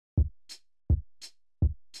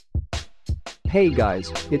Hey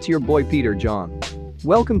guys, it's your boy Peter John.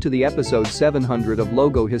 Welcome to the episode 700 of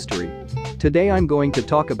Logo History. Today I'm going to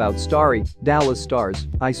talk about Starry, Dallas Stars,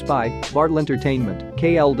 I Spy, Bardel Entertainment,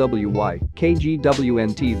 KLWY,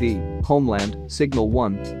 KGWN-TV, Homeland, Signal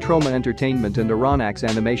 1, Troma Entertainment and Aronnax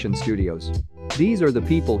Animation Studios. These are the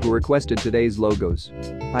people who requested today's logos.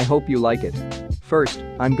 I hope you like it. First,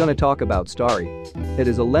 I'm gonna talk about Starry. It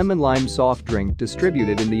is a lemon-lime soft drink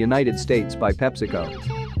distributed in the United States by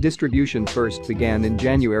PepsiCo. Distribution first began in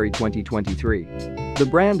January 2023. The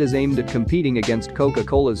brand is aimed at competing against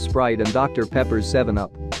Coca-Cola's Sprite and Dr. Pepper's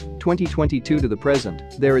 7-Up. 2022 to the present,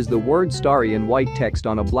 there is the word Starry in white text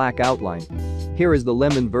on a black outline. Here is the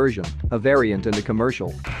lemon version, a variant and a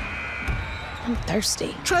commercial. I'm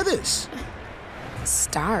thirsty. Try this.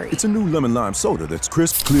 Starry. It's a new lemon lime soda that's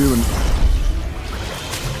crisp, clear, and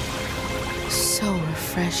So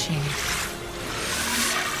refreshing.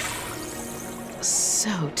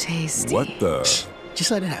 So tasty. what the? Shh, just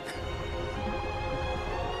let it happen.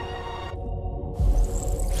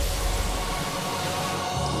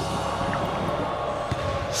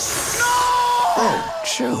 Oh,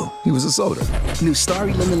 true. He was a soda. New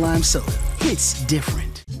Starry Lemon Lime Soda. It's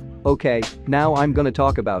different. Okay, now I'm gonna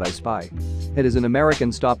talk about I Spy. It is an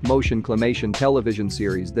American stop-motion claymation television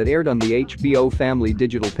series that aired on the HBO Family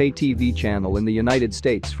Digital Pay TV channel in the United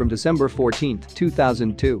States from December 14,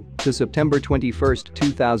 2002 to September 21,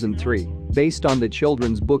 2003, based on the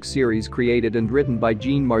children's book series created and written by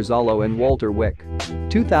Gene Marzullo and Walter Wick.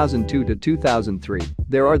 2002 to 2003,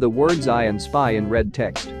 there are the words I and Spy in red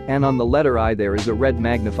text, and on the letter I there is a red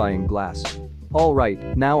magnifying glass.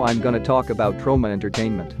 Alright, now I'm gonna talk about Troma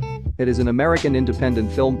Entertainment. It is an American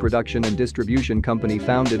independent film production and distribution company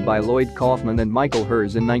founded by Lloyd Kaufman and Michael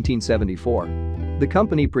Herz in 1974. The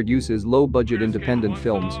company produces low-budget independent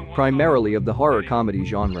films, primarily of the horror comedy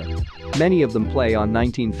genre. Many of them play on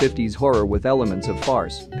 1950s horror with elements of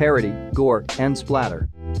farce, parody, gore, and splatter.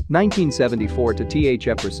 1974 to Th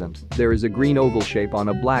Eppercent, there is a green oval shape on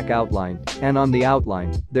a black outline, and on the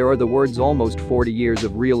outline, there are the words almost 40 years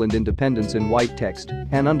of real and independence in white text,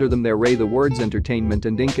 and under them there are the words entertainment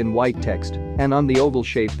and ink in white text, and on the oval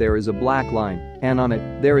shape there is a black line, and on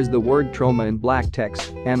it, there is the word Troma in black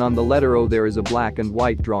text, and on the letter O there is a black and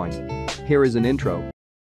white drawing. Here is an intro.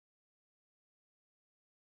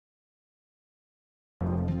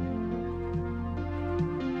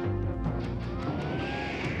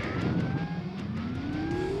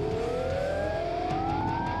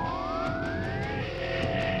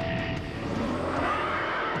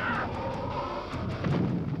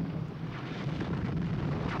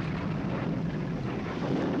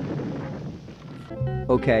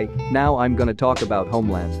 Okay, now I'm gonna talk about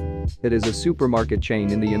Homeland. It is a supermarket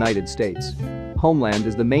chain in the United States. Homeland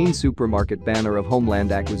is the main supermarket banner of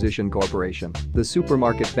Homeland Acquisition Corporation, the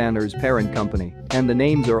supermarket banner's parent company, and the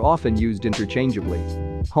names are often used interchangeably.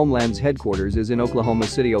 Homeland's headquarters is in Oklahoma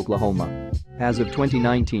City, Oklahoma. As of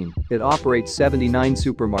 2019, it operates 79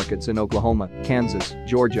 supermarkets in Oklahoma, Kansas,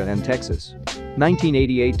 Georgia, and Texas.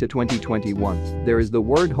 1988 to 2021, there is the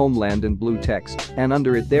word Homeland in blue text, and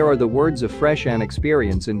under it there are the words of fresh and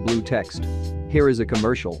experience in blue text. Here is a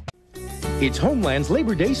commercial. It's Homeland's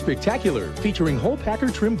Labor Day Spectacular, featuring whole packer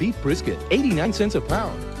trim beef brisket, 89 cents a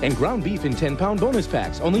pound, and ground beef in 10-pound bonus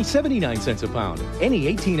packs, only 79 cents a pound. Any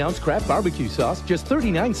 18-ounce Kraft barbecue sauce, just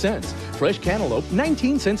 39 cents. Fresh cantaloupe,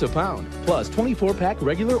 19 cents a pound. Plus 24-pack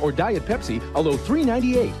regular or diet Pepsi, although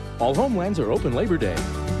 $3.98. All Homelands are open Labor Day.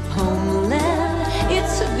 Homeland,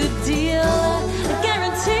 it's a good deal, a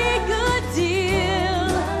guaranteed good deal.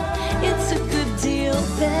 It's a good deal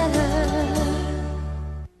better.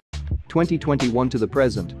 2021 to the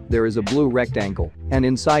present, there is a blue rectangle, and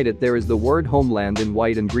inside it there is the word Homeland in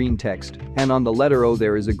white and green text, and on the letter O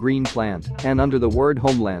there is a green plant, and under the word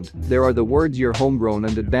Homeland, there are the words Your Homegrown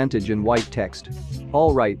and Advantage in white text.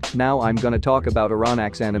 Alright, now I'm gonna talk about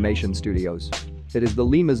Aronnax Animation Studios. It is the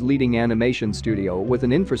Lima's leading animation studio with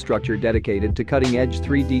an infrastructure dedicated to cutting-edge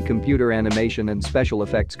 3D computer animation and special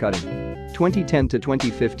effects cutting. 2010 to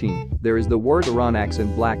 2015, there is the word Aronnax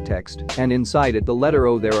in black text, and inside it the letter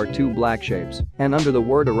O there are two black shapes, and under the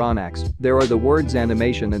word Aronnax, there are the words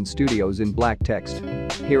Animation and Studios in black text.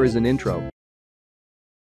 Here is an intro. -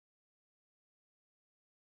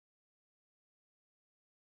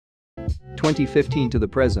 2015 to the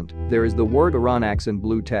present, there is the word Aronnax in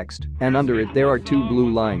blue text, and under it there are two blue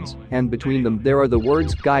lines, and between them there are the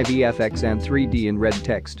words Guy VFX and 3D in red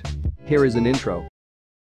text. Here is an intro.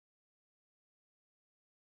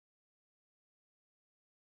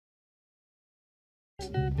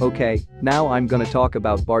 Okay, now I'm gonna talk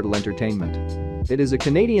about Bardel Entertainment. It is a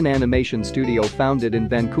Canadian animation studio founded in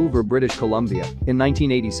Vancouver, British Columbia in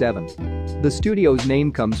 1987. The studio's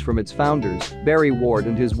name comes from its founders, Barry Ward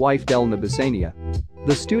and his wife Delna Bisania.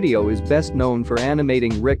 The studio is best known for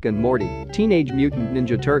animating Rick and Morty, Teenage Mutant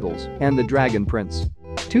Ninja Turtles, and The Dragon Prince.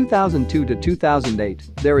 2002 to 2008,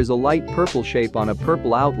 there is a light purple shape on a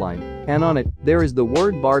purple outline, and on it, there is the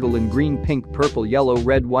word Bardel in green, pink, purple, yellow,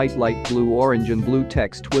 red, white, light blue, orange and blue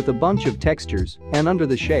text with a bunch of textures, and under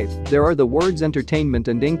the shape, there are the words entertainment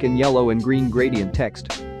and ink in yellow and green gradient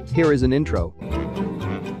text. Here is an intro.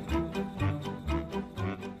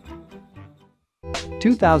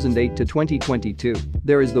 2008 to 2022,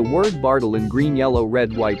 there is the word Bardel in green, yellow,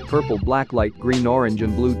 red, white, purple, black, light green, orange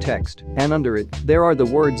and blue text, and under it, there are the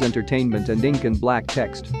words entertainment and ink in black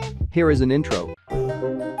text. Here is an intro.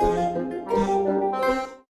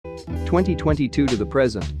 2022 to the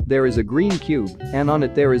present, there is a green cube, and on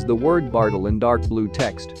it there is the word Bardel in dark blue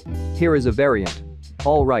text. Here is a variant.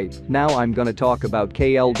 Alright, now I'm gonna talk about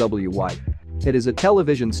KLWY. It is a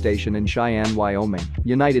television station in Cheyenne, Wyoming,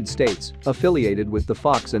 United States, affiliated with the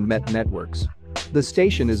Fox and Met networks. The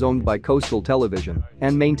station is owned by Coastal Television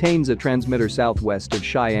and maintains a transmitter southwest of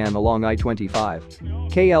Cheyenne along I-25.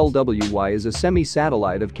 KLWY is a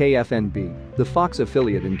semi-satellite of KFNB, the Fox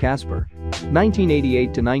affiliate in Casper.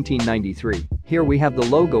 1988 to 1993, here we have the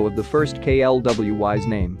logo of the first KLWY's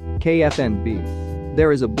name, KFNB.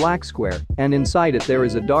 There is a black square, and inside it there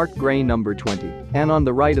is a dark gray number 20, and on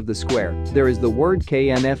the right of the square, there is the word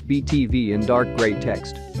KNFB-TV in dark gray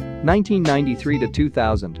text. 1993 to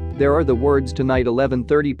 2000, there are the words tonight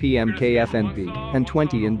 11:30 p.m. KFNB and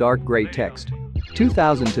 20 in dark gray text.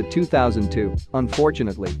 2000 to 2002,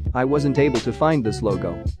 unfortunately, I wasn't able to find this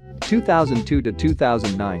logo. 2002 to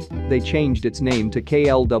 2009, they changed its name to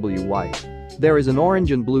KLWY. There is an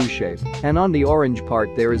orange and blue shape, and on the orange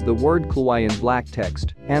part there is the word KLWY in black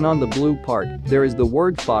text, and on the blue part, there is the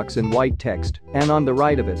word Fox in white text, and on the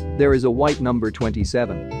right of it, there is a white number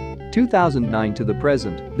 27. 2009 to the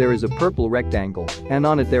present, there is a purple rectangle, and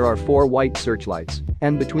on it there are 4 white searchlights,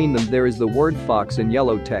 and between them there is the word Fox in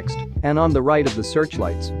yellow text, and on the right of the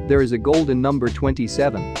searchlights, there is a golden number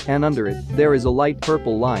 27, and under it, there is a light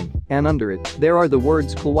purple line, and under it, there are the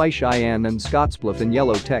words KLWY Cheyenne and Scottsbluff in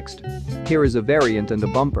yellow text. Here is a variant and a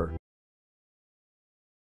bumper.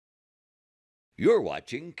 You're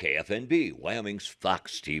watching KFNB, Wyoming's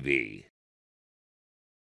Fox TV.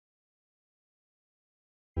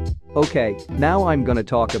 Okay, now I'm gonna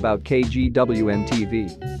talk about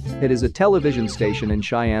KGWN-TV. It is a television station in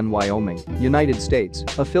Cheyenne, Wyoming, United States,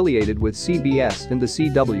 affiliated with CBS and the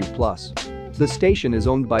CW+. The station is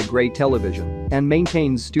owned by Gray Television and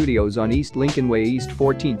maintains studios on East Lincoln Way, East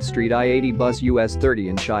 14th Street, I-80 Bus US 30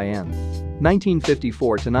 in Cheyenne.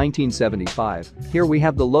 1954 to 1975, here we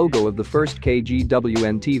have the logo of the first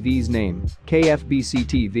KGWN-TV's name,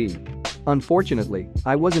 KFBC-TV. Unfortunately,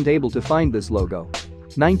 I wasn't able to find this logo.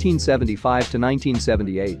 1975 to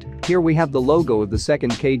 1978, here we have the logo of the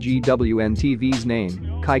second KGWN-TV's name,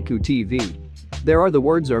 Kaiku TV. There are the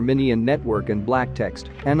words Arminian Network in black text,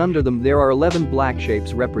 and under them there are 11 black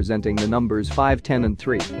shapes representing the numbers 5, 10 and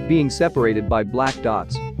 3, being separated by black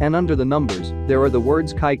dots, and under the numbers, there are the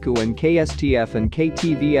words Kaiku and KSTF and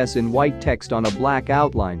KTVS in white text on a black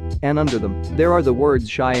outline, and under them, there are the words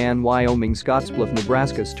Cheyenne, Wyoming, Scottsbluff,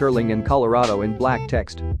 Nebraska, Sterling and Colorado in black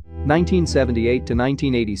text. 1978 to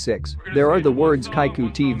 1986, there are the words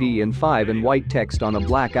Kaiku TV in 5 in white text on a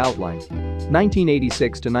black outline.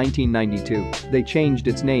 1986 to 1992, they changed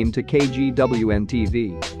its name to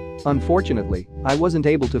KGWN-TV. Unfortunately, I wasn't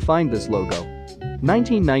able to find this logo.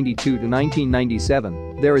 1992 to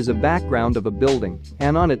 1997, there is a background of a building,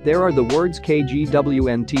 and on it there are the words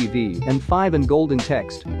KGWN-TV and 5 in golden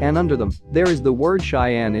text, and under them, there is the word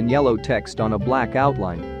Cheyenne in yellow text on a black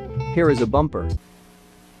outline. Here is a bumper.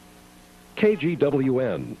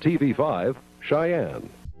 KGWN TV5, Cheyenne.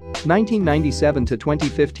 1997 to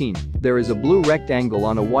 2015, there is a blue rectangle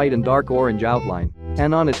on a white and dark orange outline,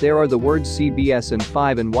 and on it there are the words CBS and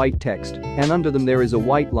 5 in white text, and under them there is a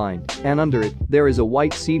white line, and under it, there is a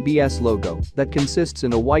white CBS logo that consists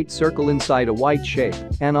in a white circle inside a white shape,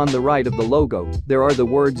 and on the right of the logo, there are the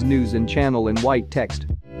words News and Channel in white text.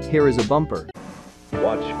 Here is a bumper.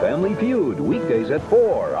 Watch Family Feud weekdays at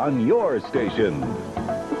 4 on your station.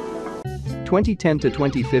 2010 to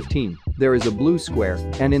 2015, there is a blue square,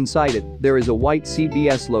 and inside it, there is a white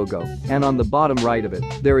CBS logo, and on the bottom right of it,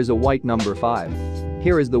 there is a white number 5.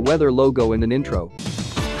 Here is the weather logo in an intro.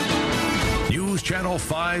 News Channel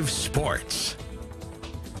 5 Sports.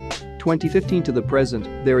 2015 to the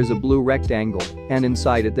present, there is a blue rectangle, and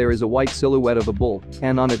inside it there is a white silhouette of a bull,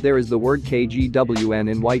 and on it there is the word KGWN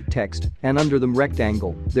in white text, and under them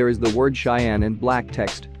rectangle, there is the word Cheyenne in black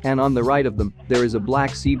text, and on the right of them, there is a black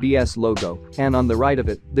CBS logo, and on the right of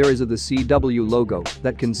it, there is the CW logo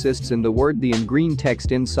that consists in the word the in green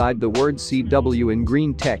text inside the word CW in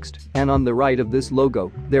green text, and on the right of this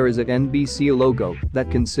logo, there is an NBC logo that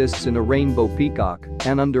consists in a rainbow peacock,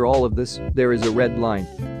 and under all of this, there is a red line.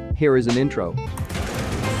 Here is an intro.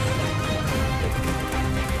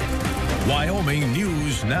 Wyoming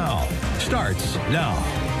News Now starts now.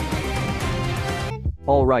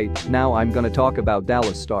 Alright, now I'm gonna talk about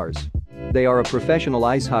Dallas Stars. They are a professional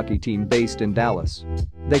ice hockey team based in Dallas.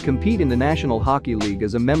 They compete in the National Hockey League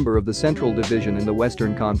as a member of the Central Division in the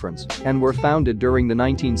Western Conference and were founded during the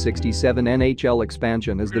 1967 NHL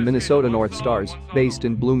expansion as the Minnesota North Stars, based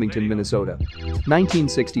in Bloomington, Minnesota.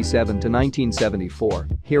 1967 to 1974.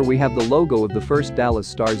 Here we have the logo of the first Dallas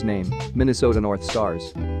Stars name, Minnesota North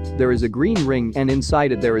Stars. There is a green ring and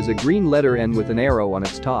inside it there is a green letter N with an arrow on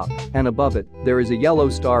its top, and above it, there is a yellow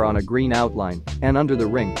star on a green outline, and under the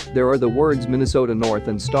ring, there are the words Minnesota North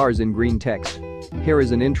and Stars in green text. Here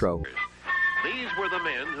is an intro. These were the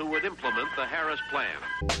men who would implement the Harris Plan.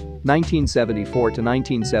 1974 to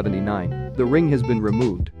 1979. The ring has been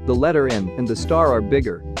removed, the letter N and the star are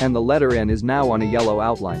bigger, and the letter N is now on a yellow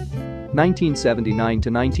outline. 1979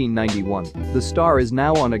 to 1991. The star is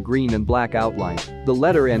now on a green and black outline, the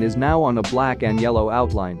letter N is now on a black and yellow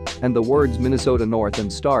outline, and the words Minnesota North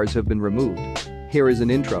and Stars have been removed. Here is an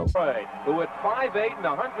intro. Right, who at 5'8" and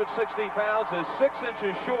 160 pounds is 6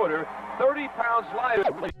 inches shorter, 30 pounds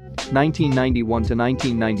lighter. 1991 to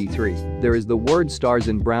 1993. There is the word Stars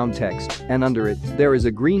in brown text, and under it, there is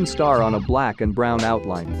a green star on a black and brown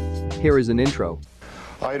outline. Here is an intro.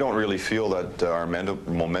 I don't really feel that our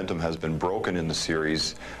momentum has been broken in the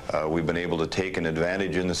series. We've been able to take an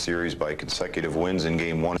advantage in the series by consecutive wins in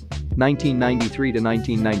Game 1. 1993 to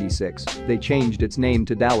 1996. They changed its name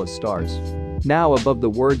to Dallas Stars. Now above the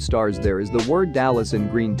word Stars there is the word Dallas in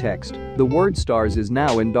green text. The word Stars is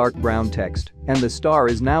now in dark brown text, and the star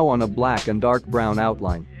is now on a black and dark brown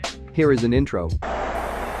outline. Here is an intro.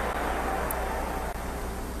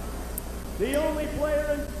 The only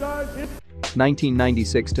player in Stars is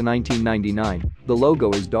 1996 to 1999. The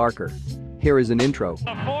logo is darker. Here is an intro.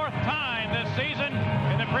 The fourth time this season.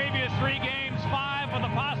 In the previous 3 games, 5 with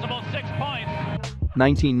a possible 6 points.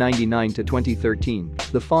 1999 to 2013.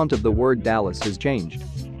 The font of the word Dallas has changed.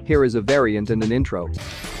 Here is a variant and an intro.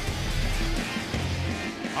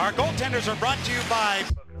 Our goaltenders are brought to you by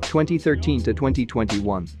 2013 to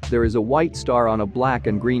 2021. There is a white star on a black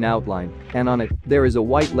and green outline, and on it, there is a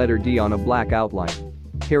white letter D on a black outline.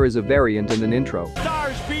 Here is a variant and an intro.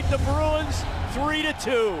 Stars beat the Bruins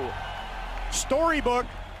 3-2. Storybook.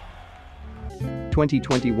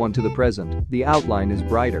 2021 to the present. The outline is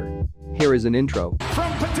brighter. Here is an intro.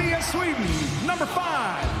 From Patia, Sweden, number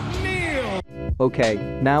 5, Neil. Okay,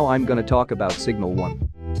 now I'm gonna talk about Signal 1.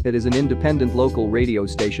 It is an independent local radio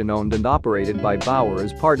station owned and operated by Bauer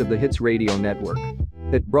as part of the Hits Radio Network.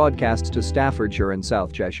 It broadcasts to Staffordshire and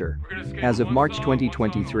South Cheshire. As of March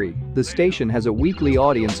 2023, the station has a weekly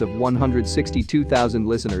audience of 162,000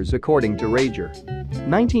 listeners according to Rager.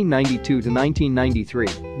 1992 to 1993,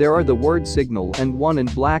 there are the word Signal and 1 in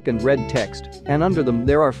black and red text, and under them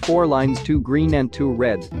there are 4 lines, 2 green and 2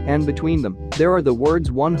 red, and between them, there are the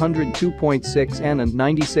words 102.6 and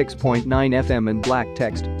 96.9 FM in black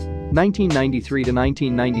text. 1993 to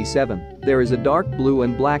 1997, there is a dark blue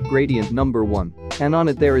and black gradient number 1, and on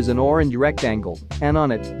it there is an orange rectangle, and on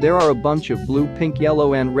it, there are a bunch of blue, pink,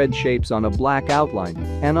 yellow and red shapes on a black outline,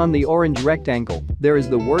 and on the orange rectangle, there is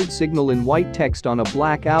the word Signal in white text on a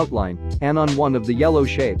black outline, and on one of the yellow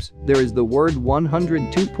shapes, there is the word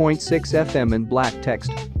 102.6 FM in black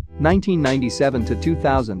text. 1997 to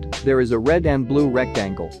 2000, there is a red and blue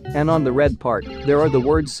rectangle, and on the red part, there are the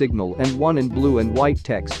words Signal and 1 in blue and white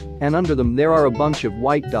text, and under them there are a bunch of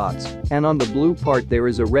white dots, and on the blue part there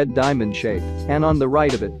is a red diamond shape, and on the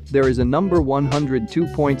right of it, there is a number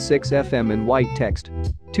 102.6 FM in white text.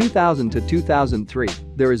 2000 to 2003,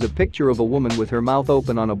 there is a picture of a woman with her mouth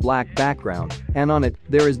open on a black background, and on it,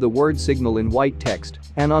 there is the word Signal in white text,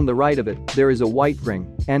 and on the right of it, there is a white ring,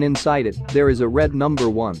 and inside it, there is a red number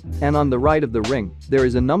 1, and on the right of the ring, there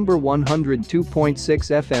is a number 102.6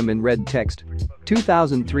 FM in red text.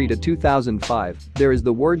 2003 to 2005, there is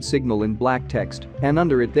the word Signal in black text, and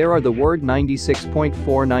under it there are the word 96.4,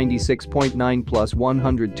 96.9 plus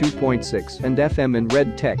 102.6 and FM in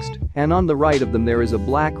red text, and on the right of them there is a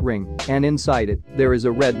black ring, and inside it, there is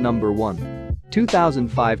a red number 1.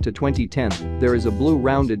 2005 to 2010, there is a blue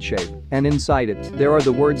rounded shape, and inside it, there are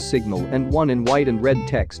the words signal and 1 in white and red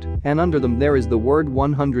text, and under them there is the word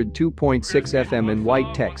 102.6 FM in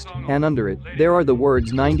white text, and under it, there are the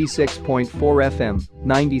words 96.4 FM,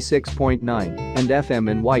 96.9, and FM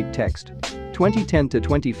in white text. 2010 to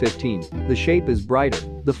 2015, the shape is brighter,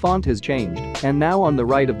 the font has changed, and now on the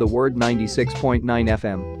right of the word 96.9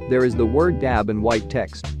 FM, there is the word DAB in white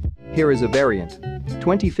text. Here is a variant.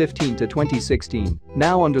 2015 to 2016,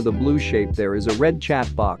 now under the blue shape there is a red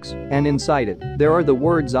chat box, and inside it, there are the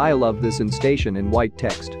words I love this in station in white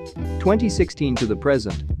text. 2016 to the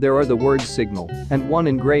present, there are the words signal, and 1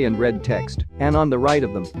 in gray and red text, and on the right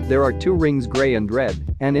of them, there are 2 rings gray and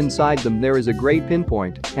red, and inside them there is a gray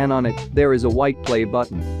pinpoint, and on it, there is a white play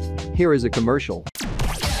button. Here is a commercial.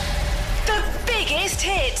 The biggest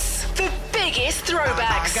hits, the biggest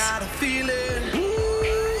throwbacks. I got a feeling.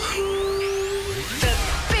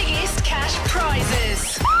 Cash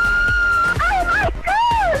prizes. Oh my god!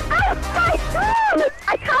 Oh my god!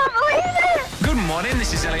 I can't believe it! Good morning,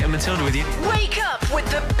 this is Elliot and Matilda with you. Wake up with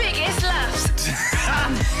the biggest laughs.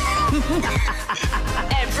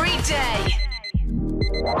 Every day.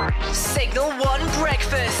 Signal 1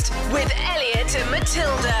 Breakfast with Elliot and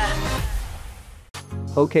Matilda.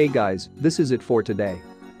 Okay guys, this is it for today.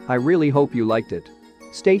 I really hope you liked it.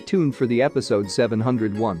 Stay tuned for the episode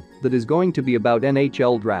 701 that is going to be about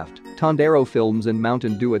NHL Draft, Tondero Films and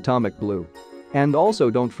Mountain Dew Atomic Blue. And also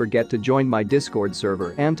don't forget to join my Discord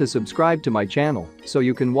server and to subscribe to my channel so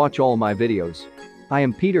you can watch all my videos. I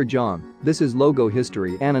am Peter John, this is Logo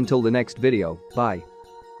History, and until the next video, bye.